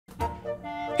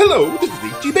Hello, this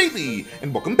is H.G. Bailey,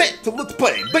 and welcome back to Let's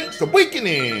Play Link's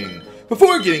Awakening!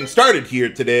 Before getting started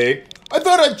here today, I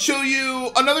thought I'd show you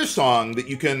another song that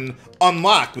you can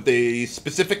unlock with a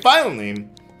specific file name.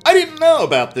 I didn't know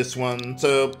about this one,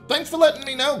 so thanks for letting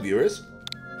me know, viewers.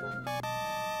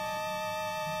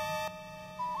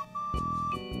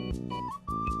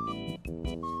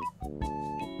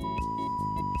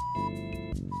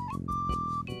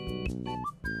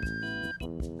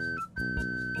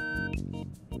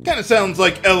 Kinda sounds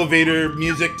like elevator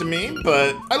music to me,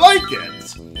 but I like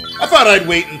it. I thought I'd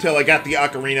wait until I got the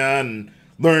ocarina and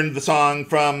learned the song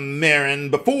from Marin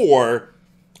before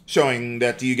showing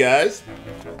that to you guys.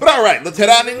 But alright, let's head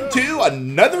on into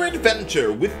another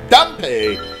adventure with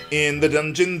Dampè in the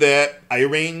dungeon that I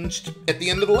arranged at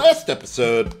the end of the last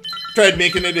episode. Tried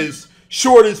making it as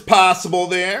short as possible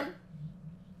there.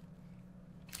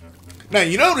 Now,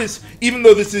 you notice, even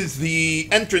though this is the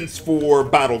entrance for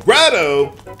Bottle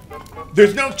Grotto,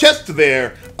 there's no chest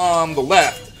there on the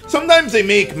left. Sometimes they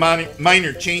make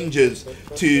minor changes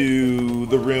to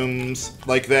the rooms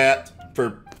like that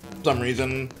for some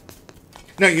reason.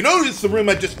 Now, you notice the room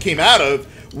I just came out of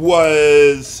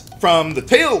was from the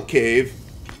Tail Cave,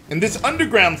 and this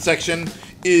underground section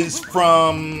is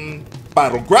from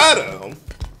Bottle Grotto.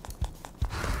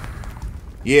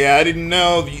 Yeah, I didn't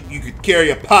know you could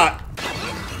carry a pot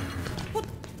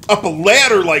up a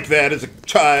ladder like that as a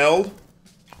child.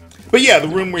 But yeah, the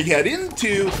room we head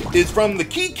into is from the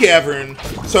Key Cavern,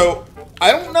 so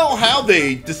I don't know how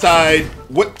they decide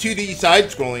what 2D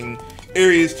side-scrolling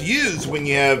areas to use when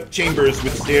you have chambers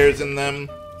with stairs in them.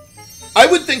 I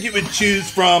would think it would choose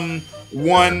from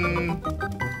one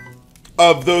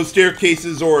of those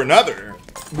staircases or another,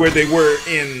 where they were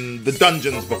in the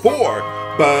dungeons before,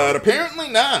 but apparently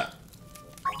not.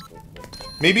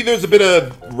 Maybe there's a bit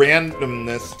of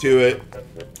randomness to it.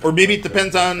 Or maybe it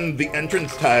depends on the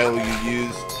entrance tile you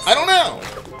use. I don't know.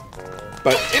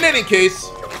 But in any case,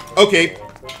 okay,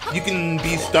 you can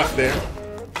be stuck there.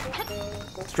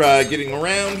 Let's try getting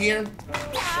around here.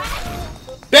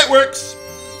 That works.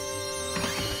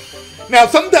 Now,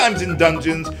 sometimes in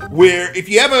dungeons where if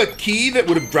you have a key that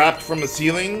would have dropped from a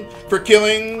ceiling for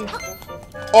killing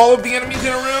all of the enemies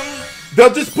in a room,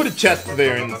 they'll just put a chest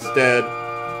there instead.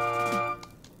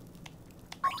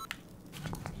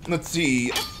 Let's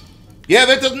see. Yeah,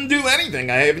 that doesn't do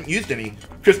anything. I haven't used any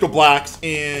crystal blocks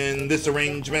in this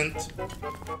arrangement.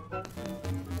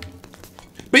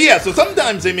 But yeah, so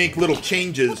sometimes they make little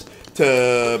changes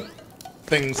to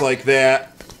things like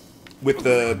that with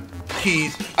the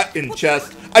keys in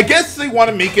chests. I guess they want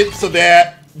to make it so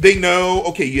that they know,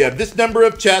 okay, you have this number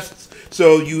of chests,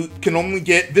 so you can only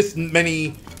get this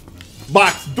many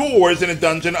locked doors in a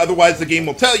dungeon, otherwise the game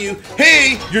will tell you,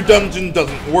 hey, your dungeon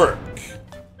doesn't work.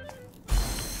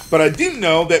 But I do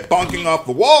know that bonking off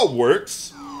the wall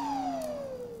works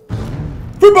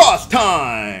for boss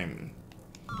time.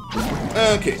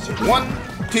 Okay, so 1,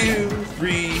 2,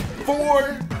 3,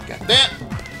 4. Got that.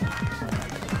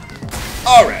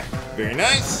 Alright, very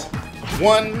nice.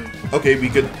 1. Okay, we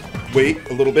could wait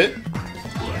a little bit.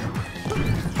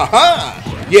 Haha!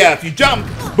 Yeah, if you jump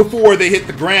before they hit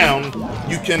the ground,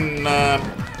 you can,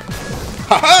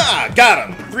 haha! Got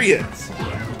him! 3 hits.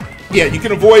 Yeah, you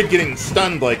can avoid getting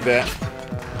stunned like that.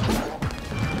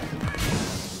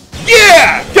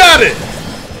 Yeah! Got it!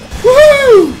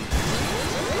 Woohoo!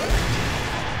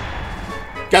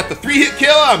 Got the 3-hit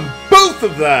kill on both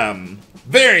of them!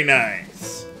 Very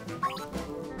nice.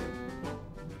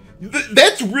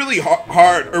 That's really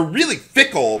hard, or really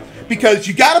fickle, because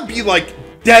you gotta be, like,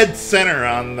 dead center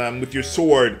on them with your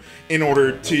sword in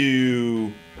order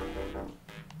to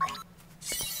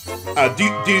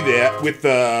do that with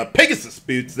the Pegasus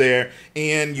boots there,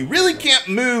 and you really can't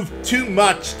move too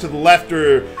much to the left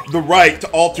or the right to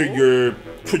alter your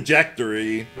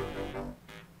trajectory.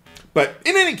 But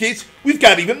in any case, we've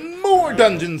got even more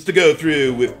dungeons to go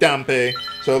through with Dampè,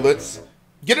 so let's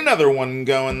get another one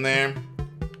going there.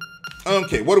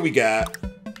 Okay, what do we got?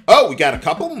 Oh, we got a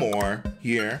couple more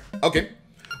here. Okay,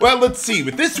 well, let's see.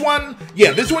 With this one,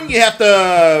 yeah, this one you have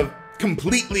to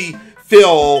completely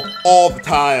fill all the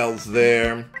tiles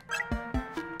there.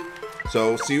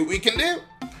 So, see what we can do.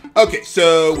 Okay,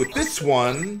 so with this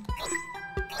one,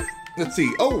 let's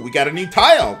see. Oh, we got a new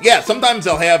tile. Yeah, sometimes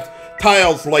they'll have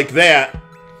tiles like that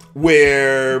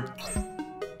where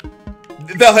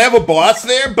they'll have a boss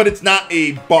there, but it's not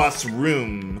a boss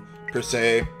room, per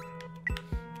se.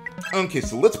 Okay,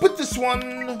 so let's put this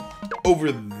one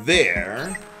over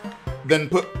there. Then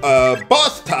put a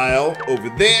boss tile over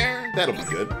there. That'll be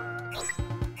good.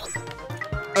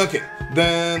 Okay,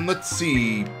 then let's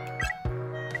see.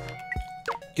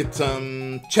 Get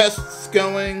some chests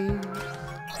going.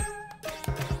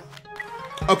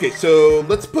 Okay, so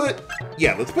let's put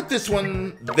this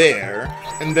one there.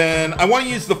 And then I want to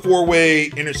use the 4-way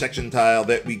intersection tile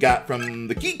that we got from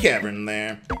the key cavern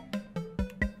there.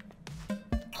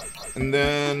 And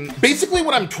then basically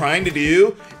what I'm trying to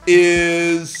do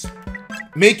is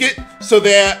make it so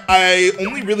that I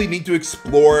only really need to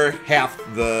explore half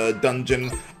the dungeon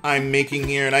I'm making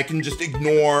here, and I can just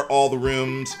ignore all the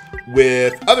rooms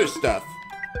with other stuff,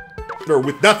 or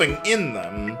with nothing in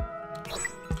them.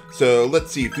 So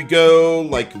let's see, if we go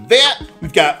like that,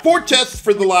 we've got 4 chests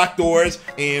for the locked doors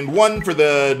and 1 for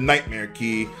the nightmare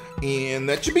key. And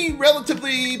that should be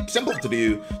relatively simple to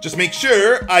do. Just make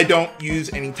sure I don't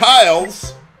use any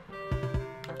tiles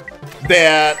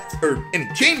or any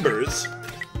chambers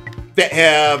that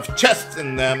have chests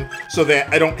in them so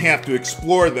that I don't have to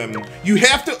explore them. You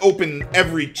have to open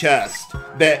every chest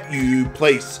that you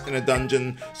place in a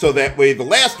dungeon, so that way the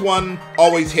last one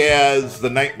always has the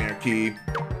nightmare key.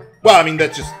 Well, I mean,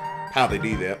 that's just how they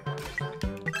do that.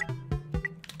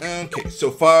 Okay, so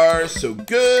far, so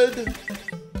good.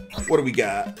 What do we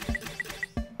got?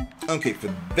 Okay,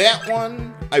 for that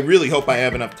one, I really hope I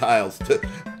have enough tiles to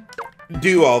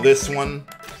do all this one.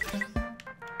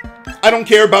 I don't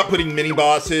care about putting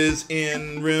mini-bosses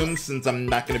in rooms since I'm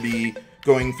not going to be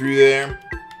going through there.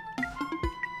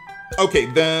 Okay,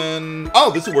 then...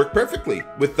 Oh, this will work perfectly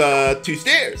with 2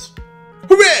 stairs.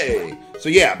 Hooray! So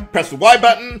yeah, press the Y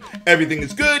button, everything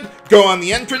is good, go on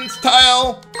the entrance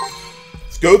tile.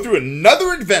 Let's go through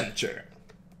another adventure.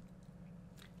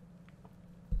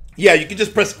 Yeah, you can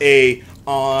just press A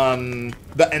on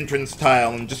the entrance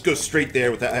tile and just go straight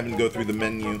there without having to go through the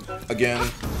menu again.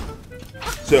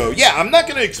 So yeah, I'm not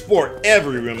going to explore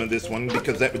every room of this one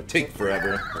because that would take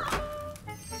forever.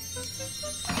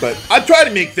 But I try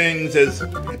to make things as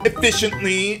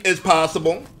efficiently as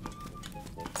possible.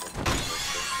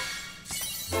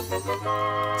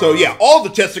 So yeah, all the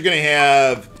chests are going to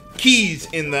have keys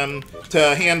in them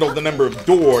to handle the number of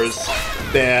doors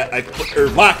that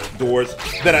locked doors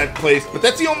that I've placed. But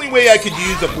that's the only way I could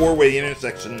use a 4-way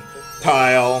intersection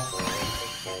tile.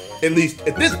 At least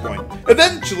at this point.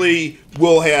 Eventually,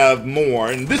 we'll have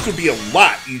more, and this would be a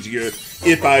lot easier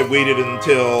if I waited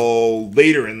until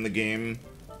later in the game.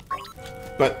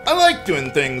 But I like doing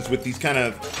things with these kind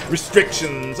of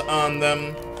restrictions on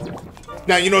them.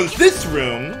 Now, you notice this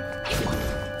room,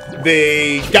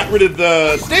 they got rid of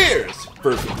the stairs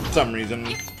for some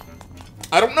reason.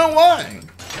 I don't know why.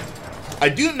 I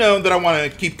do know that I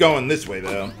want to keep going this way,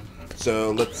 though. So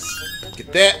let's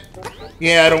get that.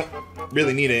 Yeah, I don't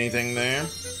really need anything there.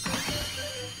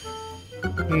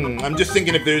 I'm just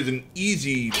thinking if there's an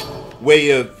easy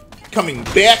way of coming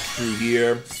back through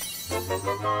here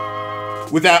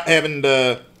without having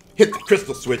to hit the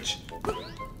crystal switch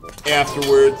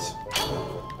afterwards.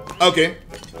 Okay.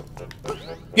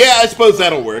 Yeah, I suppose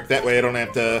that'll work. That way I don't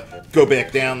have to go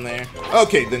back down there.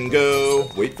 Okay, then go...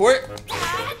 Wait for it.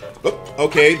 Oh,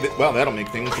 okay, well, that'll make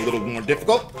things a little more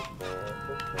difficult.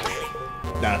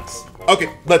 Nuts.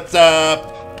 Okay, let's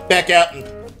back out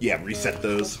and, yeah, reset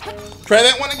those. Try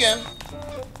that one again.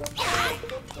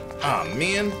 Oh,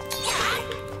 man.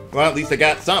 Well, at least I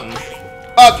got something.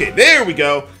 Okay, there we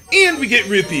go. And we get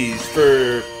rupees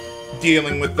for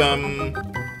dealing with them,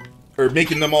 or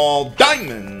making them all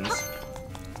diamonds.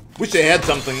 Wish they had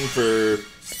something for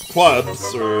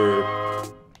clubs or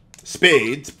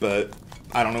spades, but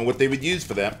I don't know what they would use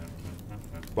for that.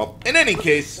 Well, in any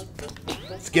case,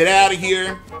 let's get out of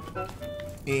here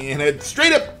and head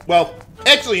straight up. Well,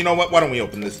 actually, you know what? Why don't we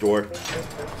open this door?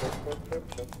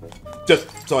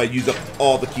 Just so I use up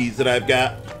all the keys that I've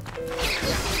got.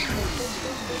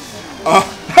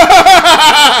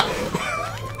 Ha-ha!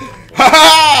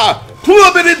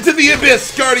 Plummet into the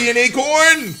abyss, Guardian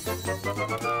Acorn!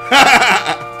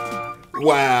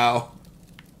 Wow.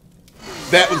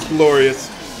 That was glorious.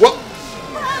 Well,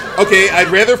 okay, I'd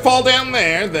rather fall down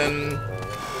there than,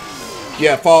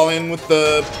 yeah, fall in with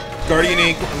the Guardian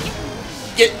Acorn.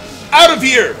 Get out of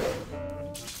here!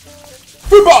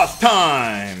 For boss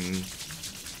time!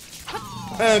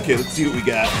 Okay, let's see what we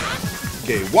got.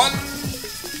 Okay, 1.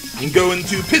 And go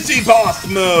into pissy boss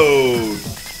mode.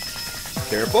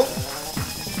 Careful.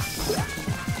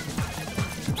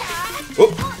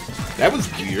 Oh, that was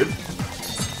weird.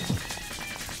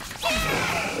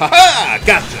 Haha,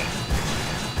 gotcha.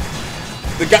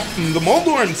 The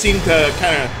Moldorm seemed to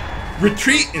kind of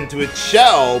retreat into its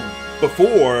shell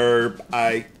before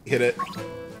I hit it.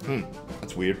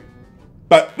 That's weird.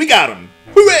 But we got him.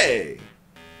 Hooray!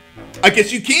 I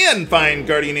guess you can find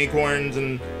Guardian Acorns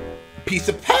and a piece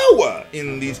of power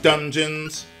in these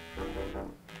dungeons.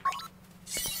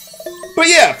 But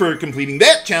yeah, for completing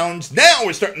that challenge, now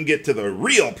we're starting to get to the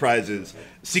real prizes.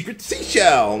 Secret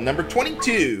Seashell, number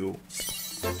 22.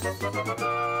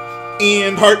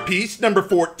 And Heart Piece, number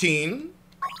 14.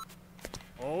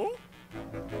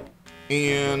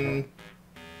 And...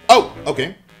 oh,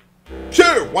 okay.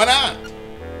 Sure, why not?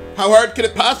 How hard could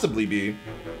it possibly be?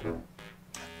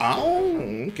 Oh,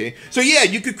 okay. So yeah,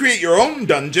 you could create your own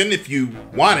dungeon if you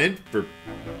wanted, for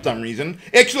some reason.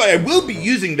 Actually, I will be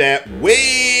using that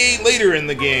way later in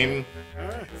the game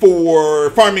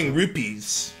for farming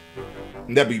rupees.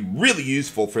 And that'd be really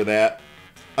useful for that.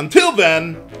 Until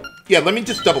then, yeah, let me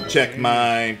just double check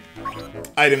my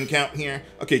item count here.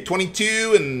 Okay,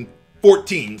 22 and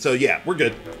 14, so yeah, we're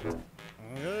good.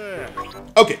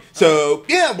 Okay, so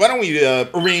yeah, why don't we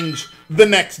arrange the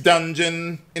next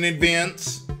dungeon in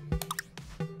advance?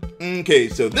 Okay,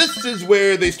 so this is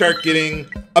where they start getting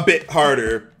a bit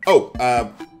harder. Oh,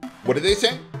 what did they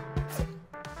say?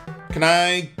 Can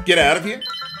I get out of here?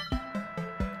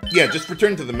 Yeah, just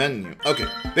return to the menu. Okay,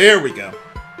 there we go.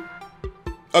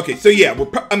 Okay, so yeah,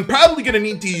 I'm probably gonna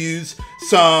need to use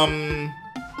some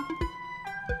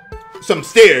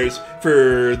stairs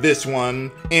for this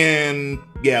one, and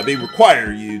yeah, they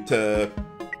require you to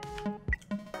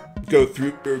go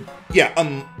through, or yeah,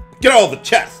 get all the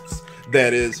chests,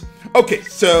 that is. Okay,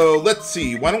 so let's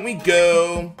see, why don't we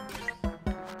go,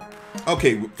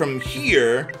 okay, from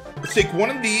here, let's take one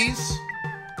of these,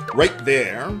 right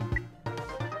there,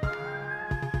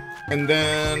 and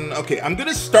then, okay, I'm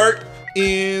gonna start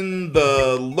in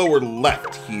the lower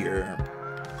left here.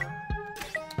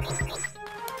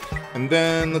 And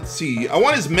then, let's see, I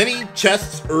want as many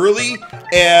chests early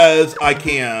as I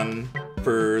can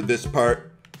for this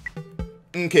part.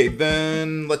 Okay,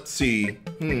 then, let's see.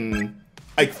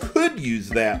 I could use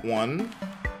that one.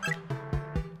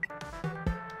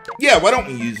 Yeah, why don't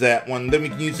we use that one? Then we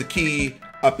can use the key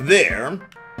up there.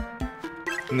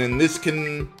 And then this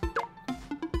can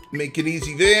make it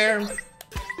easy there.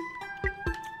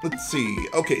 Let's see.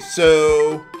 Okay,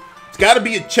 so it's got to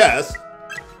be a chest.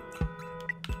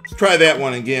 Try that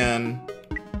one again.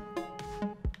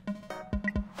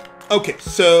 Okay,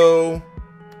 so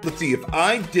let's see if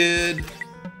I did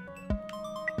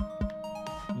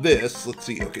this. Let's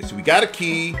see. Okay, so we got a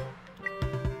key.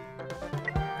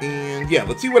 And yeah,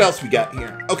 let's see what else we got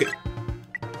here. Okay.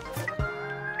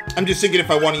 I'm just thinking if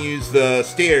I want to use the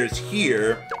stairs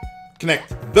here,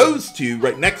 connect those two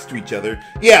right next to each other.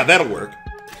 Yeah, that'll work.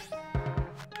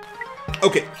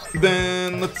 Okay,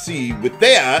 then let's see. With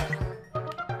that,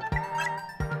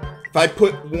 if I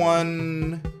put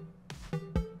one...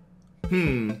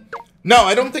 No,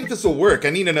 I don't think this will work. I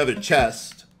need another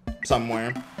chest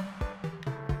somewhere.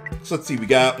 So let's see. We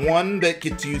got one that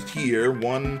gets used here.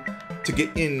 One to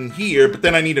get in here. But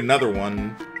then I need another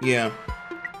one. Yeah.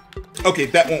 Okay,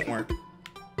 that won't work.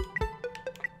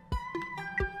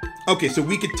 Okay, so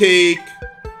we could take...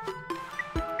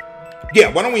 yeah,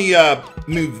 why don't we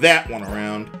move that one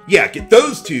around? Yeah, get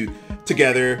those two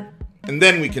together. And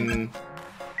then we can...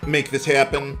 make this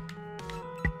happen.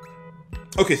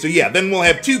 Okay, so yeah, then we'll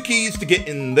have two keys to get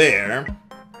in there.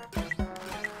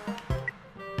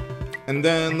 And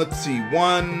then, let's see,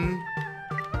 one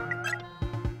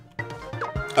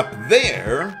up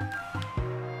there.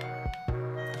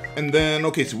 And then,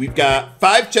 okay, so we've got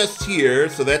 5 chests here,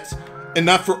 so that's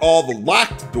enough for all the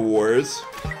locked doors.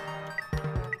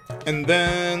 And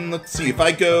then, let's see, if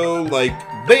I go like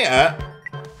that.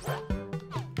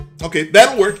 Okay,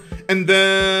 that'll work. And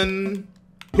then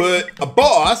put a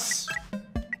boss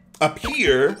up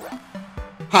here.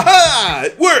 Haha!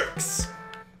 It works!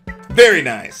 Very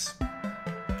nice.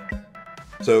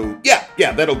 So, yeah,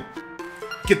 that'll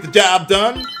get the job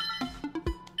done.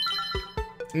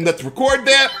 And let's record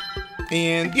that.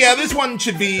 And yeah, this one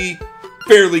should be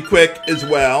fairly quick as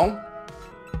well.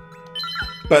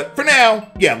 But for now,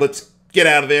 yeah, let's get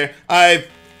out of there. I've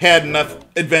had enough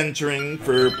adventuring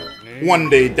for one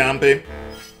day, Dampè.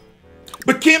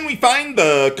 But can we find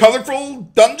the colorful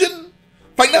dungeon?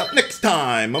 Find out next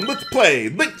time on Let's Play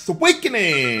Link's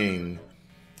Awakening.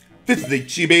 This is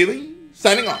H.C. Bailey,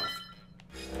 signing off.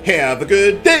 Have a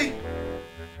good day.